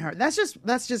nutted her. That's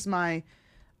just my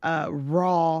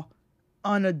raw,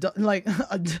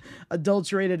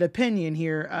 adulterated opinion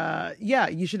here. Yeah,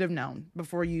 you should have known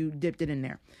before you dipped it in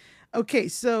there. Okay,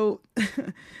 so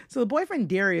the boyfriend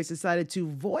Darius decided to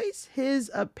voice his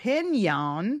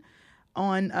opinion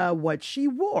on what she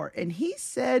wore, and he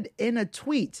said in a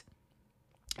tweet,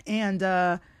 and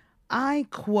I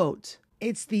quote,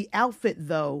 "It's the outfit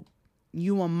though,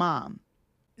 you a mom,"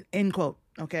 end quote.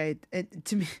 Okay,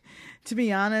 to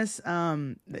be honest,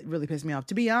 it really pissed me off.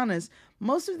 To be honest,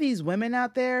 most of these women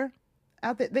out there,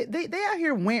 they out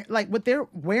here wearing like what they're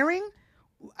wearing.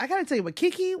 I gotta tell you what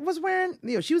Kiki was wearing.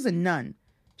 She was a nun.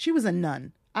 She was a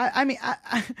nun. I mean,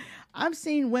 I've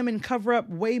seen women cover up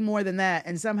way more than that,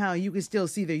 and somehow you can still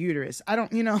see their uterus. I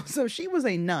don't, so she was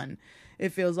a nun,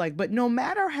 it feels like. But no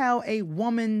matter how a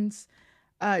woman's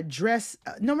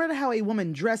no matter how a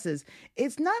woman dresses,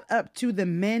 it's not up to the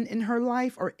men in her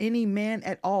life or any man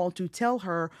at all to tell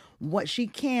her what she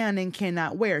can and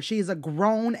cannot wear. She is a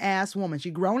grown ass woman. She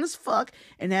grown as fuck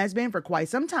and has been for quite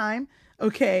some time.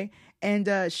 Okay.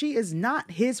 And she is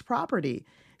not his property.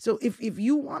 So if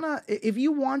you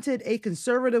wanted a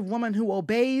conservative woman who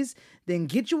obeys, then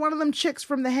get you one of them chicks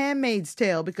from The Handmaid's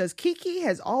Tale, because Kiki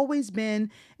has always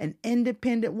been an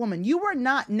independent woman. You were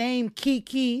not named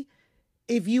Kiki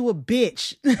if you a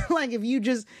bitch. Like if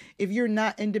you're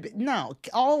not independent. No,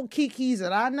 all Kikis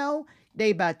that I know,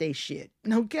 they about they shit.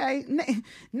 Okay?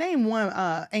 Name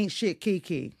one ain't shit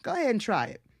Kiki. Go ahead and try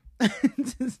it.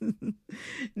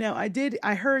 Now, I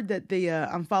heard that they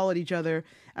unfollowed each other.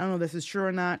 I don't know if this is true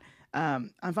or not.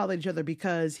 Unfollowed each other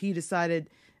because he decided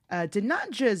to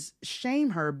not just shame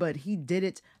her, but he did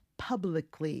it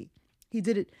publicly.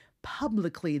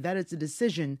 That is a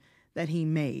decision that he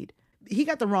made. He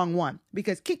got the wrong one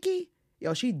because Kiki,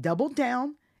 she doubled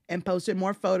down and posted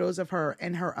more photos of her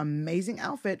and her amazing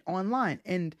outfit online.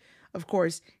 And of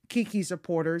course, Kiki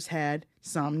supporters had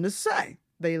something to say.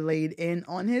 They laid in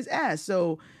on his ass.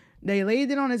 So they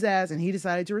laid in on his ass, and he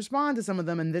decided to respond to some of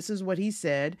them. And this is what he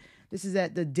said. This is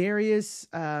at the Darius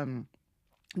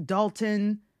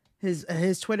Dalton,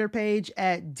 his Twitter page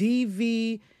at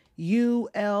DVULTON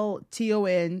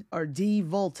or D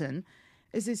Volton.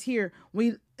 It says here,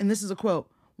 and this is a quote,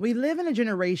 "We live in a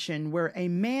generation where a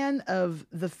man of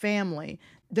the family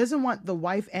doesn't want the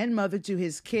wife and mother to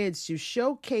his kids to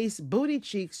showcase booty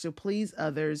cheeks to please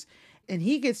others, and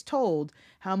he gets told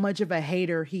how much of a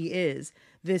hater he is.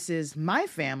 This is my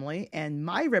family and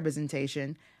my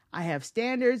representation. I have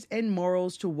standards and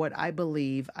morals to what I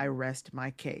believe. I rest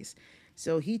my case."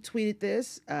 So he tweeted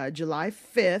this July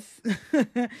 5th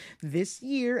this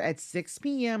year at 6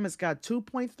 p.m. It's got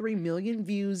 2.3 million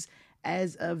views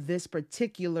as of this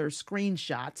particular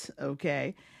screenshot.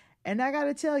 Okay. And I got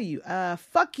to tell you,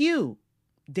 fuck you,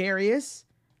 Darius.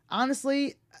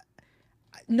 Honestly,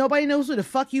 nobody knows who the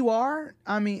fuck you are.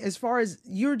 I mean, as far as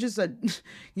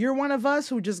you're one of us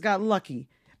who just got lucky.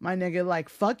 My nigga, like,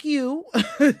 fuck you.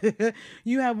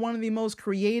 You have one of the most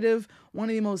creative, one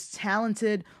of the most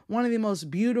talented, one of the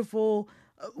most beautiful,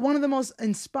 one of the most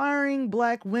inspiring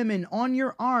black women on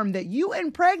your arm that you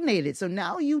impregnated. So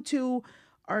now you two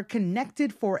are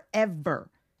connected forever.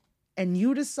 And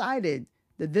you decided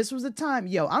that this was the time.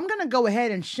 I'm going to go ahead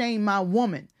and shame my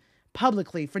woman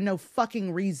publicly for no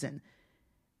fucking reason.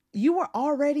 You were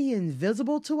already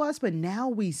invisible to us, but now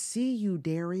we see you,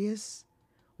 Darius.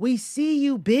 We see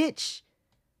you, bitch.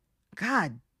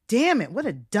 God damn it. What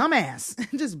a dumbass.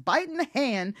 Just biting the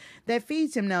hand that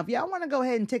feeds him. Now, if y'all want to go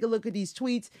ahead and take a look at these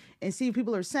tweets and see what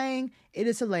people are saying, it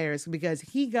is hilarious because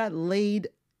he got laid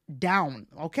down.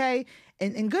 Okay.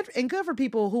 And good for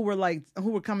people who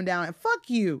were coming down and fuck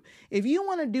you. If you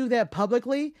want to do that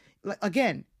publicly,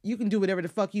 again, you can do whatever the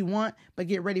fuck you want, but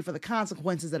get ready for the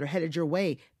consequences that are headed your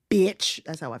way, bitch.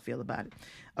 That's how I feel about it.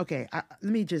 Okay, let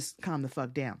me just calm the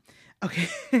fuck down. Okay.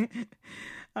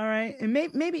 All right. And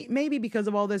maybe because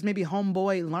of all this, maybe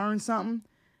homeboy learned something.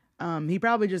 He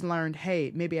probably just learned,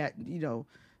 hey, maybe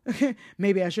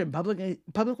maybe I shouldn't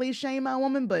publicly shame my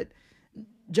woman, but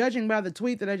judging by the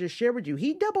tweet that I just shared with you,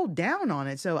 he doubled down on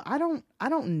it. So I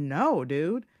don't know,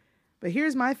 dude. But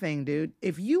here's my thing, dude.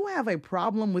 If you have a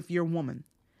problem with your woman,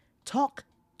 talk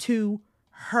to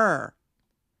her.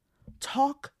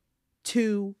 Talk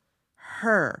to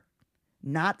her,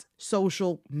 not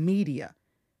social media.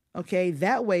 Okay,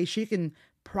 that way she can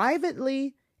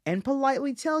privately and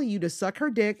politely tell you to suck her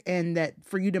dick and that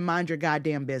for you to mind your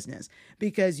goddamn business.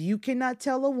 Because you cannot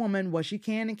tell a woman what she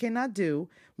can and cannot do,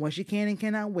 what she can and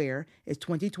cannot wear. It's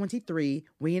 2023.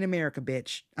 We in America,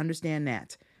 bitch. Understand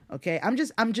that. Okay, I'm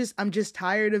just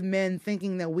tired of men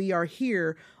thinking that we are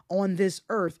here on this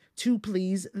earth to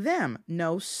please them.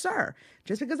 No, sir.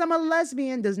 Just because I'm a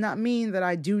lesbian does not mean that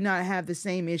I do not have the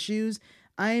same issues.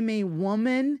 I am a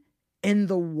woman in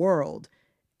the world,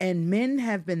 and men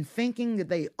have been thinking that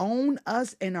they own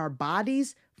us and our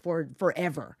bodies for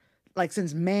forever, like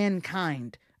since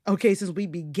mankind. Okay, since we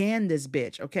began this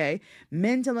bitch, okay?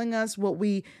 Men telling us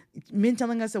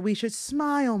that we should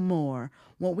smile more,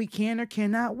 what we can or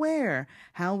cannot wear,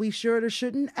 how we should or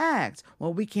shouldn't act,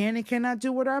 what we can and cannot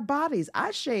do with our bodies.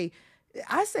 I say,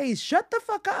 shut the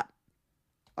fuck up,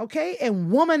 okay?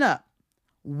 And woman up,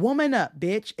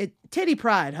 bitch. Titty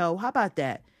pride, ho. How about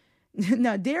that?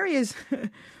 Now, Darius,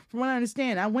 from what I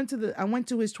understand, I went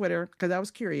to his Twitter because I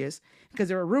was curious, because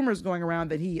there were rumors going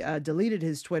around that he deleted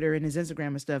his Twitter and his Instagram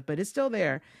and stuff, but it's still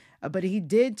there. But he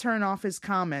did turn off his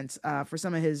comments for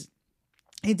some of his.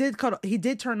 He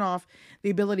did turn off the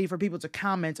ability for people to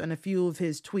comment on a few of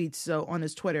his tweets, so on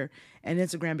his Twitter and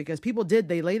Instagram, because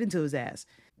they laid into his ass.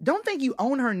 Don't think you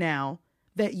own her now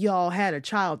that y'all had a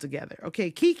child together.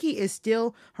 Okay, Kiki is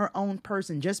still her own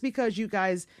person. Just because you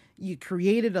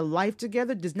created a life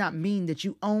together does not mean that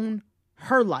you own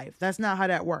her life. That's not how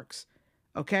that works.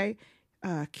 Okay,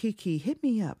 Kiki, hit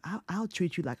me up. I'll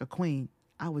treat you like a queen.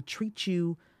 I would treat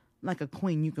you like a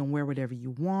queen. You can wear whatever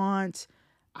you want.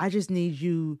 I just need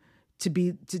you to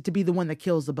be the one that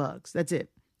kills the bugs. That's it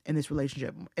in this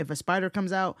relationship. If a spider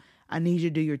comes out, I need you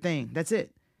to do your thing. That's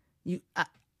it.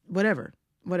 Whatever.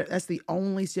 That's the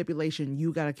only stipulation.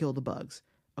 You got to kill the bugs.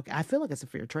 Okay. I feel like it's a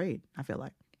fair trade. I feel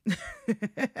like.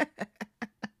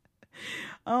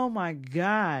 Oh my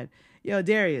God. Yo,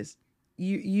 Darius,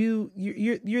 you're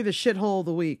the shithole of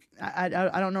the week. I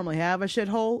don't normally have a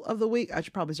shithole of the week. I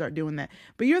should probably start doing that.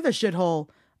 But you're the shithole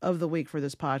of the week for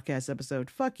this podcast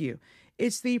episode. Fuck you.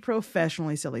 It's the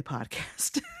Professionally Silly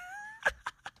Podcast.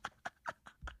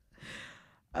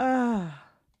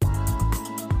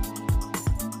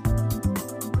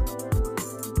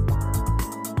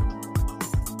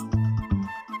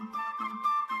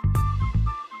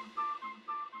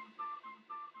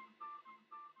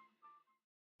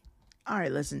 All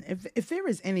right, listen, if there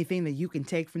is anything that you can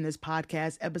take from this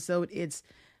podcast episode, it's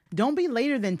don't be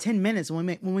later than 10 minutes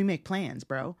when we make plans,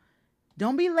 bro.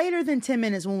 Don't be later than 10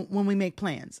 minutes when we make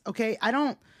plans. Okay. I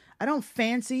don't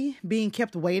fancy being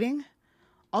kept waiting.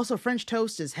 Also, French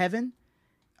toast is heaven.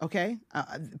 Okay.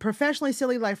 Professionally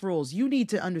silly life rules. You need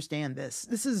to understand this.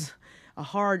 This is a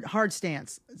hard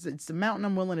stance. It's the mountain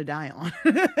I'm willing to die on.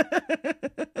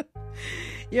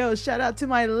 Yo, shout out to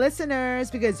my listeners,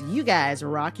 because you guys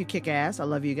rock. You kick ass. I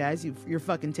love you guys. You're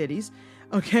fucking titties.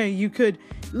 Okay, you could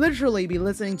literally be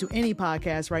listening to any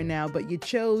podcast right now, but you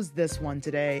chose this one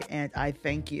today, and I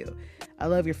thank you. I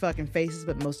love your fucking faces,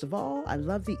 but most of all, I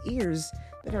love the ears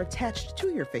that are attached to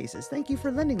your faces. Thank you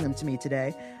for lending them to me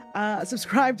today.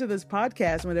 Subscribe to this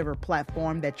podcast on whatever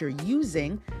platform that you're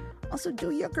using. Also,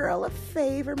 do your girl a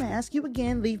favor. May I ask you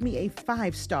again, leave me a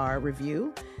 5-star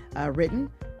review, written.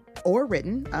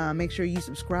 Make sure you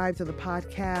subscribe to the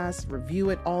podcast,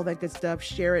 review it, all that good stuff,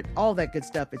 share it, all that good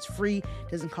stuff. It's free.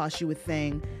 Doesn't cost you a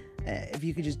thing. If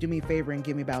you could just do me a favor and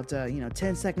give me about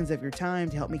 10 seconds of your time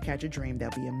to help me catch a dream,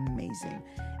 that'd be amazing.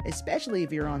 Especially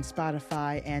if you're on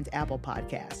Spotify and Apple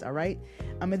Podcasts. All right.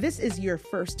 If this is your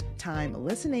first time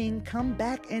listening, come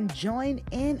back and join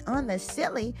in on the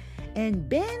silly and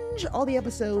binge all the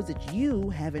episodes that you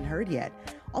haven't heard yet.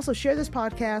 Also, share this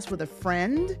podcast with a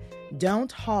friend.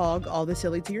 Don't hog all the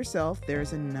silly to yourself.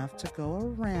 There's enough to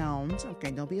go around.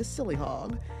 Okay, don't be a silly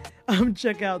hog.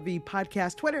 Check out the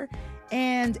podcast Twitter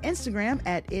and Instagram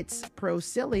at It's Pro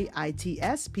Silly,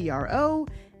 ITSPROSILLY,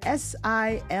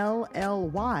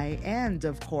 and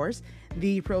of course,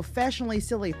 the Professionally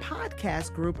Silly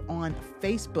Podcast group on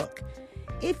Facebook.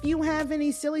 If you have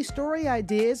any silly story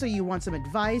ideas, or you want some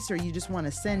advice, or you just want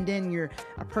to send in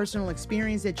a personal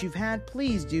experience that you've had,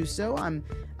 please do so. I'm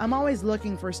always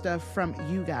looking for stuff from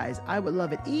you guys. I would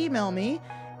love it. Email me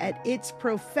at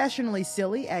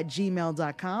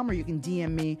itsprofessionallysilly@gmail.com, or you can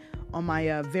DM me on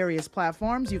my various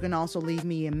platforms. You can also leave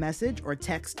me a message or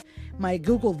text my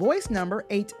Google Voice number,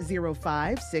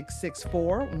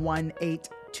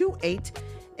 805-664-1828.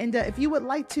 And if you would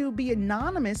like to be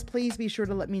anonymous, please be sure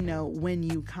to let me know when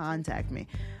you contact me.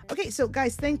 Okay, so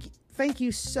guys, thank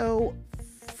you so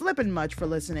flippin' much for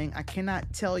listening. I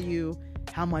cannot tell you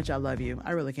how much I love you. I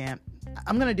really can't.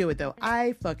 I'm going to do it though.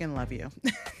 I fucking love you.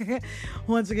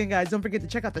 Once again, guys, don't forget to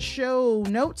check out the show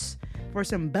notes for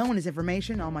some bonus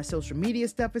information. All my social media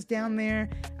stuff is down there.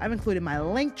 I've included my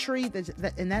link tree,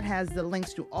 and that has the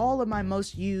links to all of my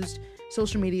most used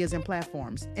social medias and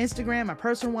platforms. Instagram, my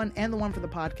personal one, and the one for the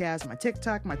podcast, my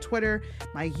TikTok, my Twitter,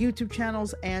 my YouTube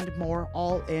channels, and more,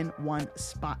 all in one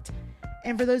spot.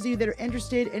 And for those of you that are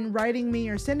interested in writing me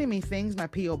or sending me things, my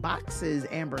P.O. Box is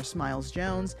Amber Smiles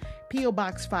Jones, P.O.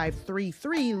 Box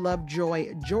 533,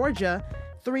 Lovejoy, Georgia,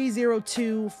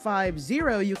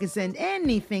 30250. You can send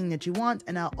anything that you want,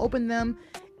 and I'll open them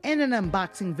in an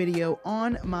unboxing video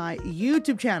on my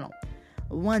YouTube channel.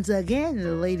 Once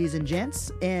again, ladies and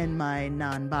gents, and my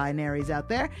non-binaries out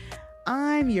there,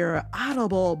 I'm your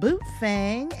audible boot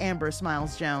thing, Amber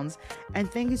Smiles Jones, and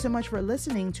thank you so much for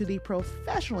listening to the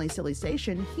Professionally Silly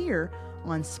Station here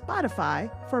on Spotify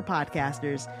for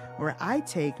podcasters, where I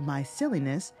take my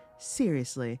silliness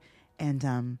seriously.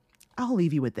 And I'll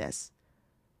leave you with this.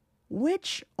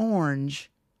 Which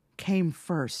orange came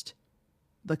first,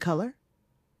 the color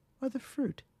or the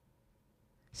fruit?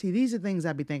 See, these are things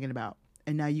I'd be thinking about,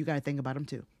 and now you got to think about them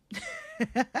too.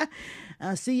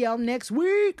 I'll see y'all next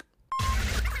week.